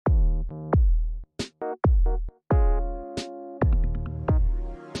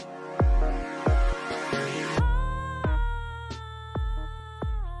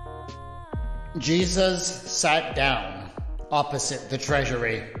Jesus sat down opposite the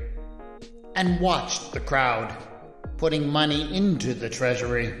treasury and watched the crowd putting money into the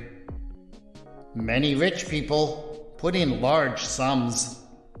treasury. Many rich people put in large sums.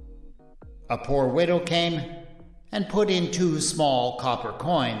 A poor widow came and put in 2 small copper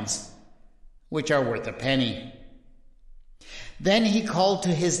coins, which are worth a penny. Then he called to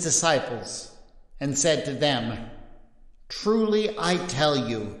his disciples and said to them, "Truly I tell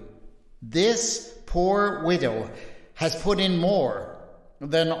you, this poor widow has put in more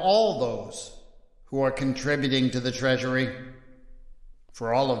than all those who are contributing to the treasury.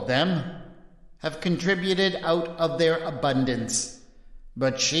 For all of them have contributed out of their abundance,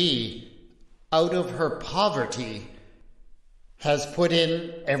 but she, out of her poverty, has put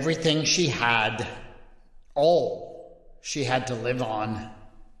in everything she had, all she had to live on."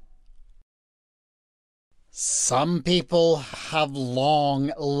 Some people have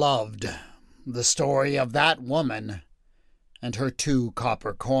long loved the story of that woman and her 2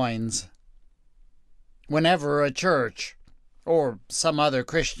 copper coins. Whenever a church or some other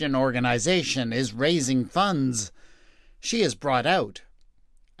Christian organization is raising funds, she is brought out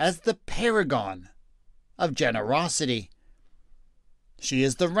as the paragon of generosity. She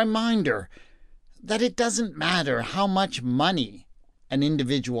is the reminder that it doesn't matter how much money an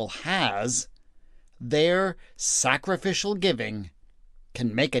individual has, their sacrificial giving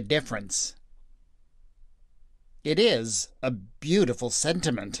can make a difference. It is a beautiful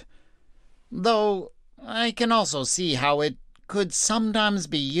sentiment, though I can also see how it could sometimes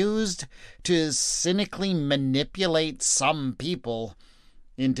be used to cynically manipulate some people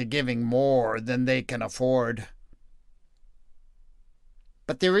into giving more than they can afford.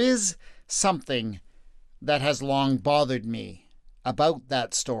 But there is something that has long bothered me about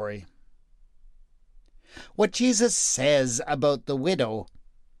that story. What Jesus says about the widow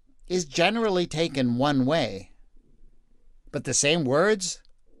is generally taken one way, but the same words,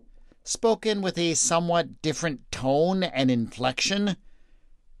 spoken with a somewhat different tone and inflection,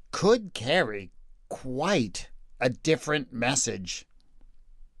 could carry quite a different message.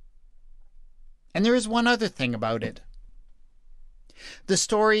 And there is one other thing about it. The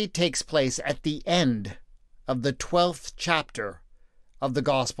story takes place at the end of the 12th chapter of the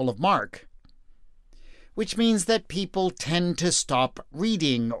Gospel of Mark, which means that people tend to stop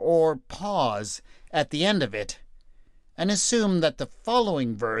reading or pause at the end of it and assume that the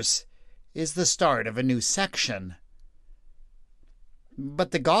following verse is the start of a new section.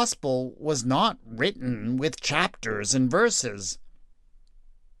 But the Gospel was not written with chapters and verses.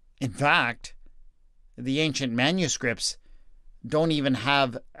 In fact, the ancient manuscripts don't even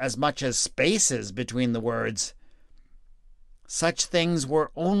have as much as spaces between the words. Such things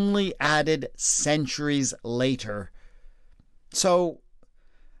were only added centuries later. So,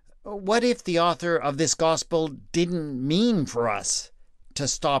 what if the author of this gospel didn't mean for us to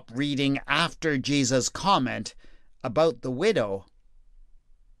stop reading after Jesus' comment about the widow?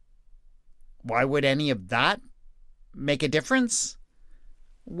 Why would any of that make a difference?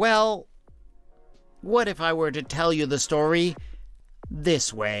 Well, what if I were to tell you the story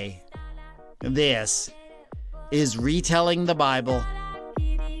this way? This is Retelling the Bible.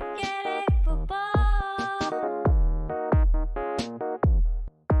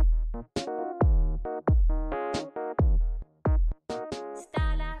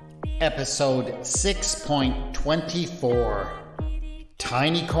 Episode 6.24.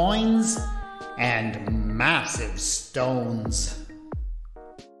 Tiny coins and massive stones.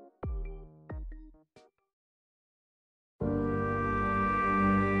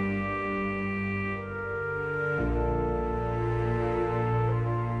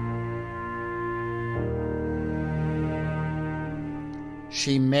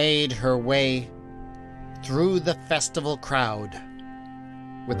 She made her way through the festival crowd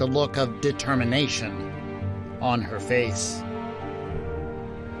with a look of determination on her face.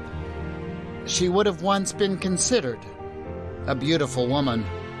 She would have once been considered a beautiful woman,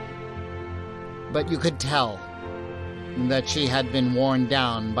 but you could tell that she had been worn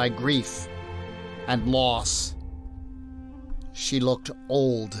down by grief and loss. She looked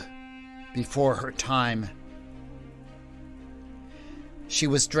old before her time. She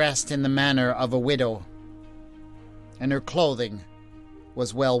was dressed in the manner of a widow, and her clothing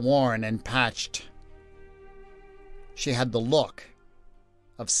was well worn and patched. She had the look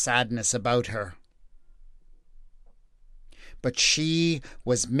of sadness about her. But she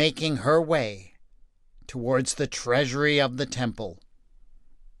was making her way towards the treasury of the temple,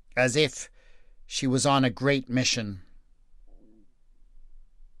 as if she was on a great mission.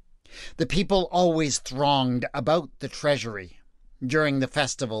 The people always thronged about the treasury during the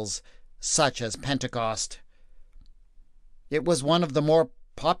festivals such as Pentecost. It was one of the more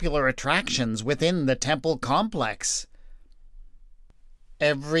popular attractions within the temple complex.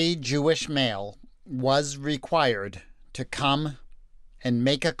 Every Jewish male was required to come and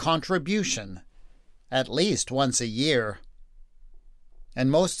make a contribution at least once a year, and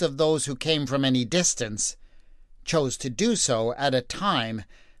most of those who came from any distance chose to do so at a time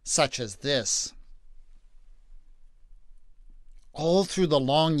such as this. All through the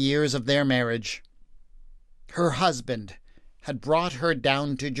long years of their marriage, her husband had brought her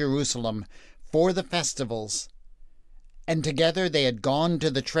down to Jerusalem for the festivals, and together they had gone to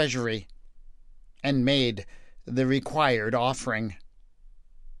the treasury and made the required offering.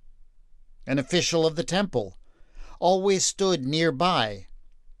 An official of the temple always stood nearby,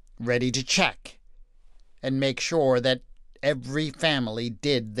 ready to check and make sure that every family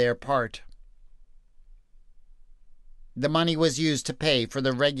did their part. The money was used to pay for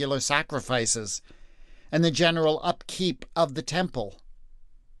the regular sacrifices and the general upkeep of the temple.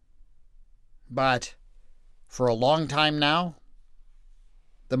 But for a long time now,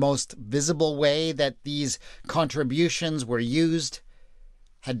 the most visible way that these contributions were used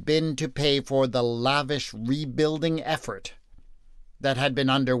had been to pay for the lavish rebuilding effort that had been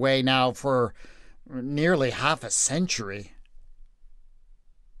underway now for nearly half a century.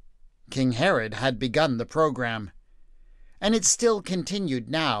 King Herod had begun the program, and it still continued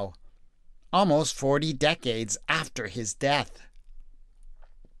now, almost 40 decades after his death.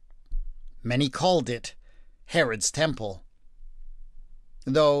 Many called it Herod's Temple,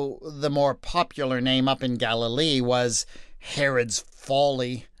 though the more popular name up in Galilee was Herod's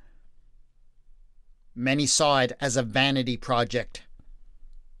Folly. Many saw it as a vanity project,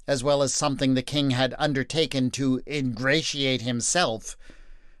 as well as something the king had undertaken to ingratiate himself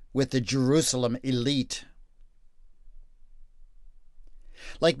with the Jerusalem elite.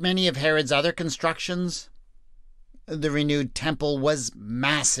 Like many of Herod's other constructions, the renewed temple was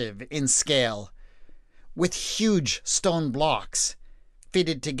massive in scale, with huge stone blocks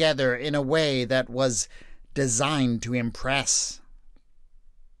fitted together in a way that was designed to impress.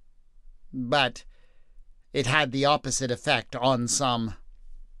 But it had the opposite effect on some.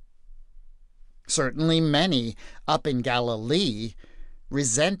 Certainly many up in Galilee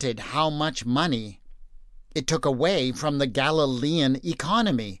resented how much money it took away from the Galilean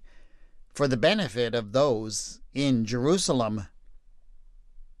economy for the benefit of those in Jerusalem.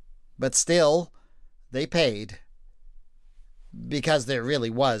 But still, they paid, because there really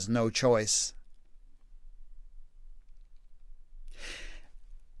was no choice.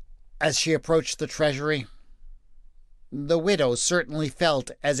 As she approached the treasury, the widow certainly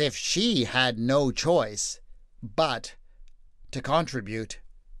felt as if she had no choice but to contribute,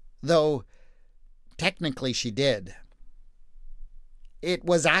 though technically she did. It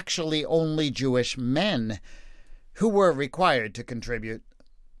was actually only Jewish men who were required to contribute.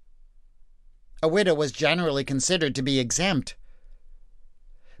 A widow was generally considered to be exempt,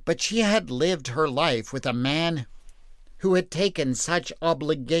 but she had lived her life with a man who had taken such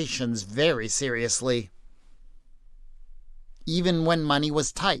obligations very seriously. Even when money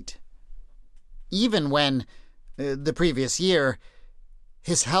was tight. Even when, the previous year,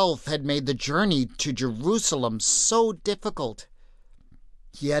 his health had made the journey to Jerusalem so difficult.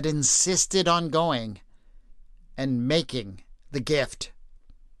 He had insisted on going and making the gift.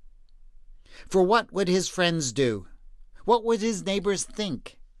 For what would his friends do? What would his neighbors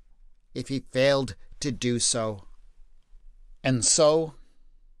think if he failed to do so? And so,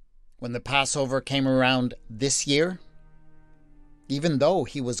 when the Passover came around this year, even though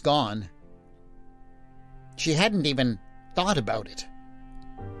he was gone, she hadn't even thought about it.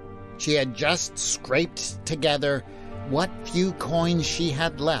 She had just scraped together what few coins she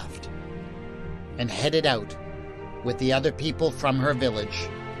had left and headed out with the other people from her village.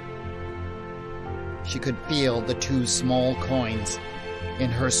 She could feel the 2 small coins in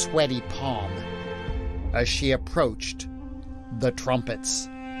her sweaty palm as she approached the trumpets.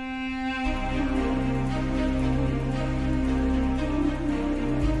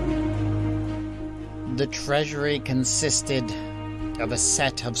 The treasury consisted of a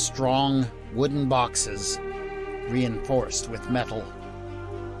set of strong wooden boxes reinforced with metal.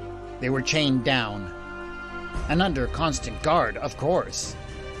 They were chained down and under constant guard, of course.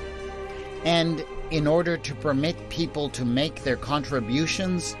 And in order to permit people to make their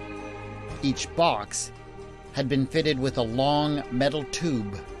contributions, each box had been fitted with a long metal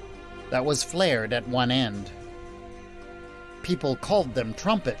tube that was flared at one end. People called them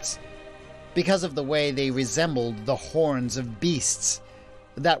trumpets because of the way they resembled the horns of beasts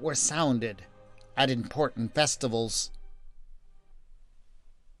that were sounded at important festivals.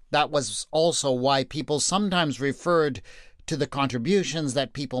 That was also why people sometimes referred to the contributions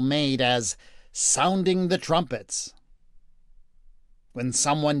that people made as sounding the trumpets. When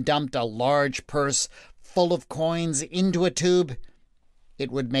someone dumped a large purse full of coins into a tube, it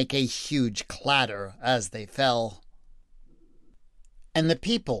would make a huge clatter as they fell. And the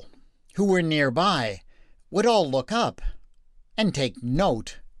people who were nearby would all look up and take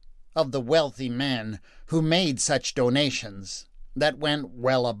note of the wealthy men who made such donations that went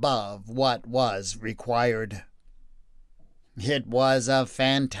well above what was required. It was a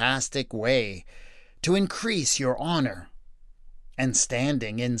fantastic way to increase your honor and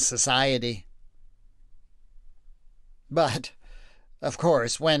standing in society. But, of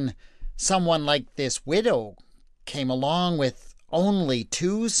course, when someone like this widow came along with only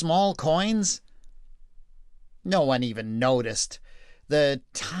 2 small coins, no one even noticed the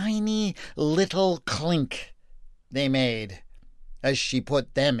tiny little clink they made as she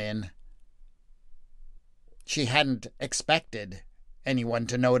put them in. She hadn't expected anyone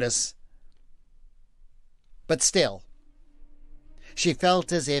to notice. But still, she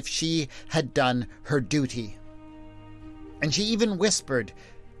felt as if she had done her duty. And she even whispered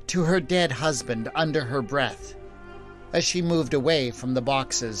to her dead husband under her breath as she moved away from the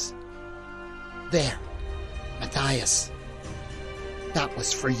boxes, "There, Matthias, that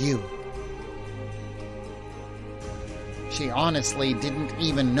was for you." She honestly didn't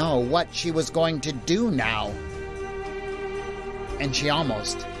even know what she was going to do now. And she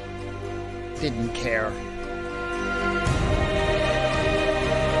almost didn't care.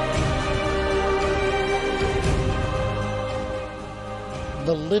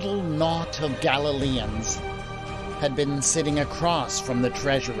 The little knot of Galileans had been sitting across from the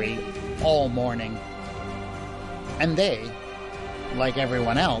treasury all morning. And they, like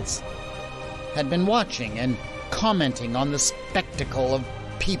everyone else, had been watching and commenting on the spectacle of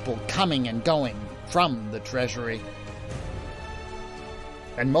people coming and going from the treasury.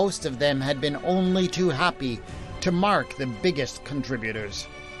 And most of them had been only too happy to mark the biggest contributors,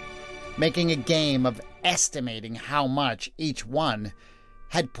 making a game of estimating how much each one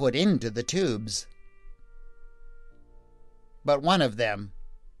had put into the tubes. But one of them,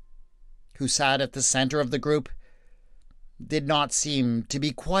 who sat at the center of the group, did not seem to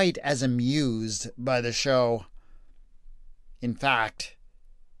be quite as amused by the show. In fact,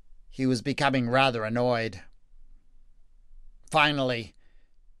 he was becoming rather annoyed. Finally,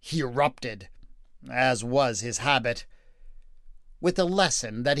 he erupted, as was his habit, with a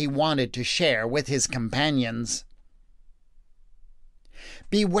lesson that he wanted to share with his companions.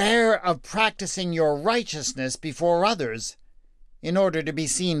 "Beware of practicing your righteousness before others in order to be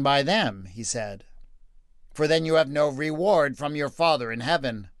seen by them," he said, "for then you have no reward from your Father in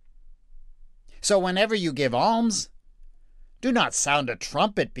heaven. So whenever you give alms, do not sound a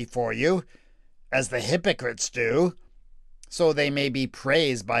trumpet before you, as the hypocrites do, so they may be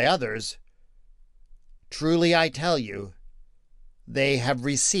praised by others. Truly I tell you, they have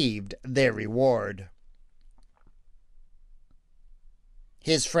received their reward."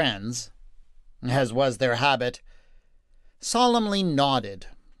 His friends, as was their habit, solemnly nodded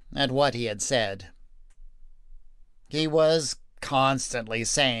at what he had said. He was constantly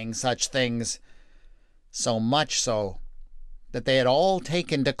saying such things, so much so that they had all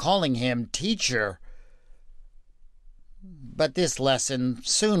taken to calling him teacher. But this lesson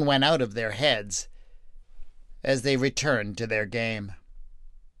soon went out of their heads as they returned to their game.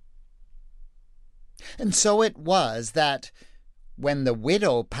 And so it was that when the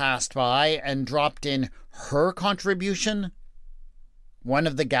widow passed by and dropped in her contribution, one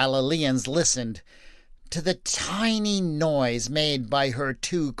of the Galileans listened to the tiny noise made by her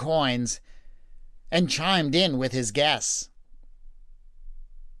 2 coins and chimed in with his guess.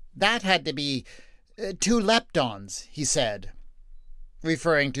 "That had to be 2 leptons," he said,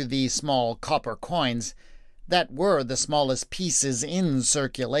 referring to the small copper coins that were the smallest pieces in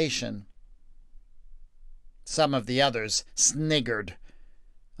circulation. Some of the others sniggered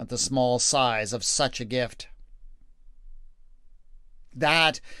at the small size of such a gift.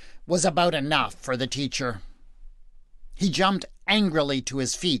 That was about enough for the teacher. He jumped angrily to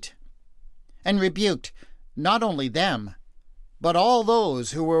his feet and rebuked not only them, but all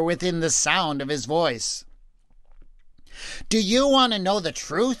those who were within the sound of his voice. "Do you want to know the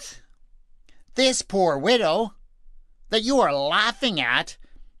truth? This poor widow that you are laughing at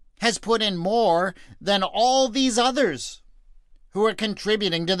has put in more than all these others who are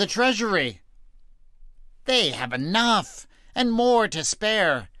contributing to the treasury. They have enough and more to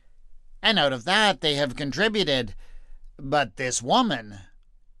spare, and out of that they have contributed. But this woman,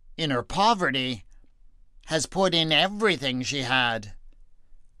 in her poverty, has put in everything she had.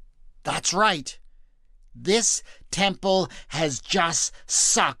 That's right. This temple has just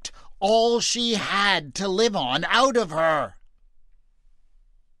sucked all she had to live on out of her.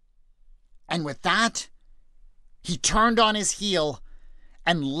 And with that, he turned on his heel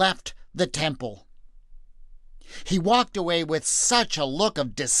and left the temple. He walked away with such a look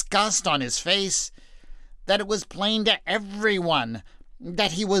of disgust on his face that it was plain to everyone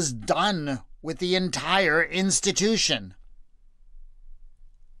that he was done with the entire institution.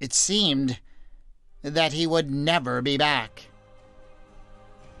 It seemed that he would never be back.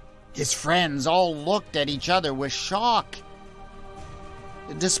 His friends all looked at each other with shock.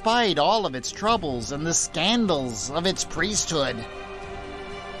 Despite all of its troubles and the scandals of its priesthood,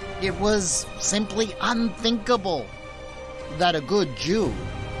 it was simply unthinkable that a good Jew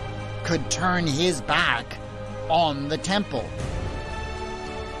could turn his back on the temple.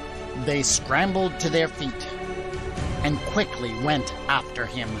 They scrambled to their feet and quickly went after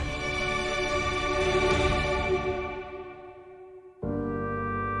him.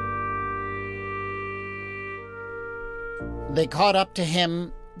 They caught up to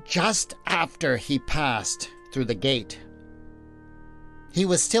him just after he passed through the gate. He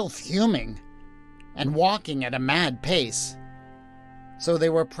was still fuming and walking at a mad pace, so they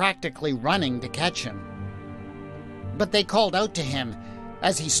were practically running to catch him. But they called out to him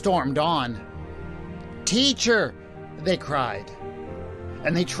as he stormed on. "Teacher!" they cried,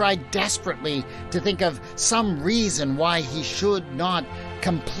 and they tried desperately to think of some reason why he should not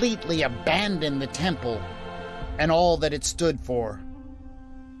completely abandon the temple and all that it stood for.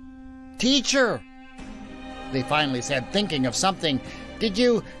 "Teacher!" they finally said, thinking of something. Did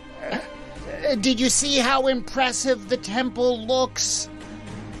you see how impressive the temple looks?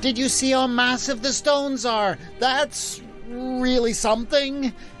 Did you see how massive the stones are? That's really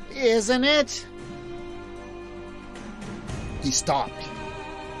something, isn't it?" He stopped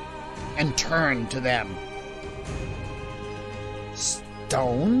and turned to them.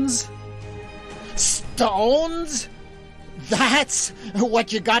 "Stones? Stones? That's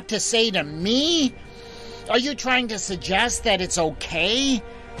what you got to say to me? Are you trying to suggest that it's okay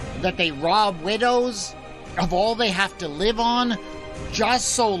that they rob widows of all they have to live on just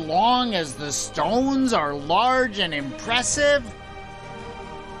so long as the stones are large and impressive?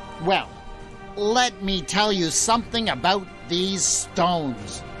 Well, let me tell you something about these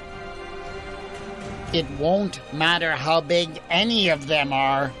stones. It won't matter how big any of them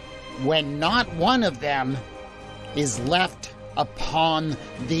are when not one of them is left upon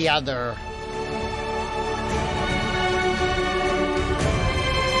the other."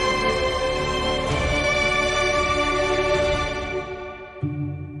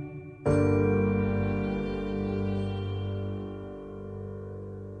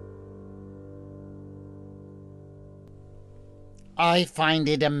 I find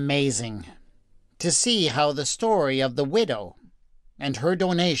it amazing to see how the story of the widow and her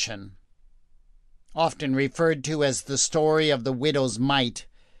donation, often referred to as the story of the widow's mite,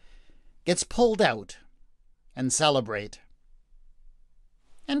 gets pulled out and celebrated.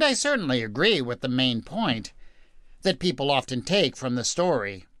 And I certainly agree with the main point that people often take from the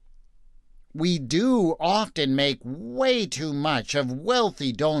story. We do often make way too much of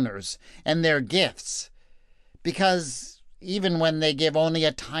wealthy donors and their gifts, because even when they give only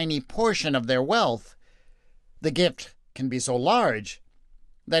a tiny portion of their wealth, the gift can be so large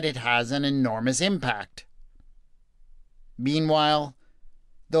that it has an enormous impact. Meanwhile,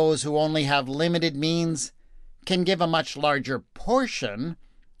 those who only have limited means can give a much larger portion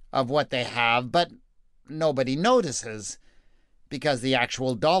of what they have, but nobody notices because the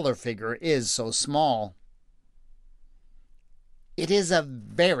actual dollar figure is so small. It is a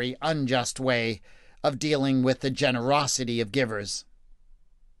very unjust way of dealing with the generosity of givers.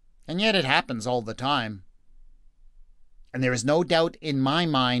 And yet it happens all the time. And there is no doubt in my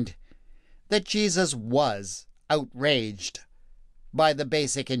mind that Jesus was outraged by the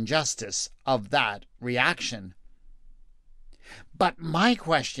basic injustice of that reaction. But my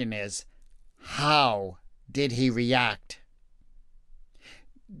question is, how did he react?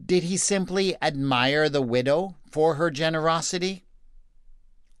 Did he simply admire the widow for her generosity?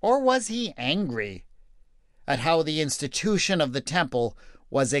 Or was he angry at how the institution of the temple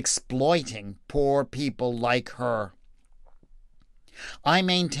was exploiting poor people like her? I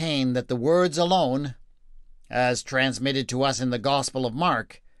maintain that the words alone, as transmitted to us in the Gospel of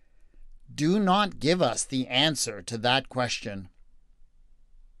Mark, do not give us the answer to that question.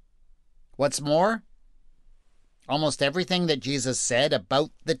 What's more, almost everything that Jesus said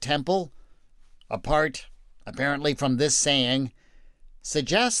about the temple, apart apparently from this saying,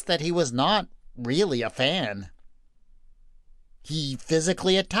 suggests that he was not really a fan. He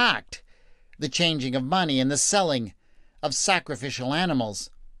physically attacked the changing of money and the selling of sacrificial animals,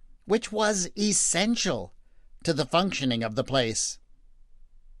 which was essential to the functioning of the place.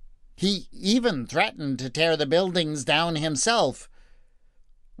 He even threatened to tear the buildings down himself,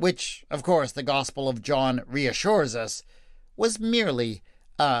 which, of course, the Gospel of John reassures us, was merely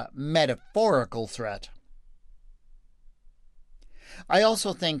a metaphorical threat. I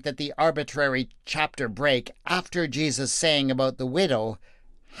also think that the arbitrary chapter break after Jesus saying about the widow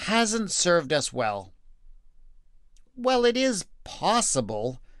hasn't served us well. Well, it is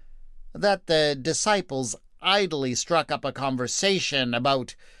possible that the disciples idly struck up a conversation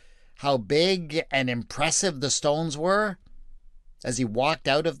about how big and impressive the stones were as he walked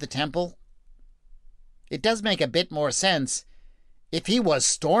out of the temple. It does make a bit more sense if he was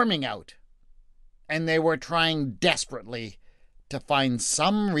storming out and they were trying desperately to find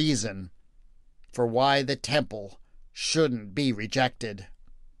some reason for why the temple shouldn't be rejected.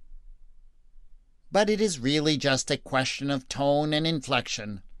 But it is really just a question of tone and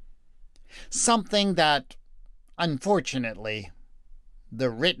inflection, something that, unfortunately, the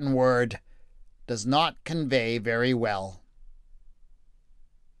written word does not convey very well.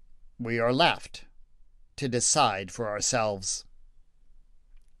 We are left to decide for ourselves.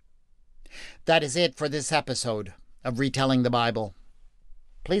 That is it for this episode of Retelling the Bible.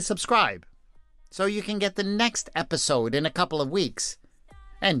 Please subscribe so you can get the next episode in a couple of weeks.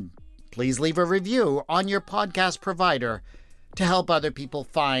 And please leave a review on your podcast provider to help other people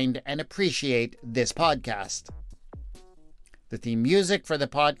find and appreciate this podcast. The theme music for the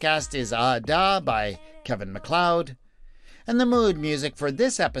podcast is Ah Da by Kevin MacLeod, and the mood music for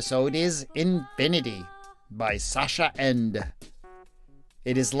this episode is Infinity by Sasha End.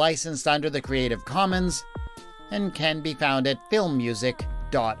 It is licensed under the Creative Commons and can be found at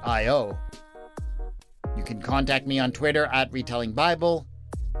filmmusic.io. You can contact me on Twitter at Retelling Bible,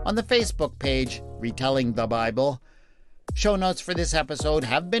 on the Facebook page Retelling the Bible. Show notes for this episode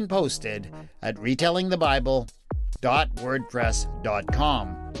have been posted at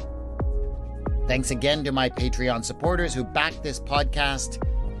retellingthebible.wordpress.com. Thanks again to my Patreon supporters who back this podcast.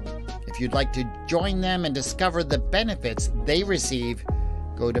 If you'd like to join them and discover the benefits they receive,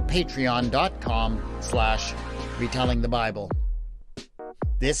 go to patreon.com/retellingthebible.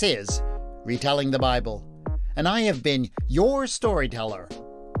 This is Retelling the Bible, and I have been your storyteller,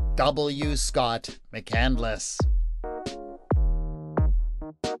 W. Scott McCandless.